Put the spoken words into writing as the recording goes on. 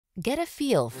Get a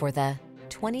feel for the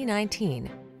 2019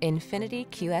 INFINITI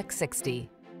QX60.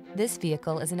 This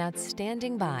vehicle is an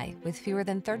outstanding buy with fewer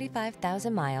than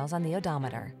 35,000 miles on the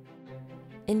odometer.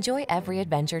 Enjoy every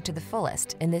adventure to the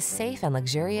fullest in this safe and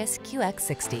luxurious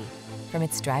QX60. From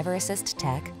its driver assist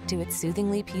tech, to its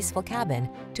soothingly peaceful cabin,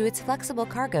 to its flexible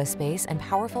cargo space and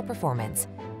powerful performance,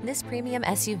 this premium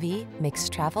SUV makes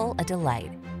travel a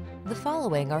delight. The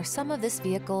following are some of this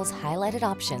vehicle's highlighted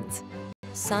options: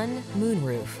 sun,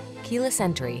 moonroof, keyless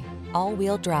entry,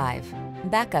 all-wheel drive,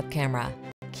 backup camera,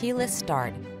 keyless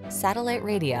start, satellite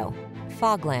radio,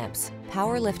 fog lamps,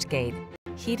 power liftgate,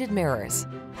 heated mirrors,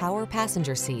 power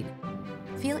passenger seat.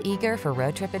 Feel eager for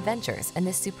road trip adventures in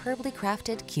this superbly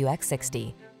crafted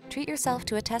QX60. Treat yourself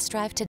to a test drive today.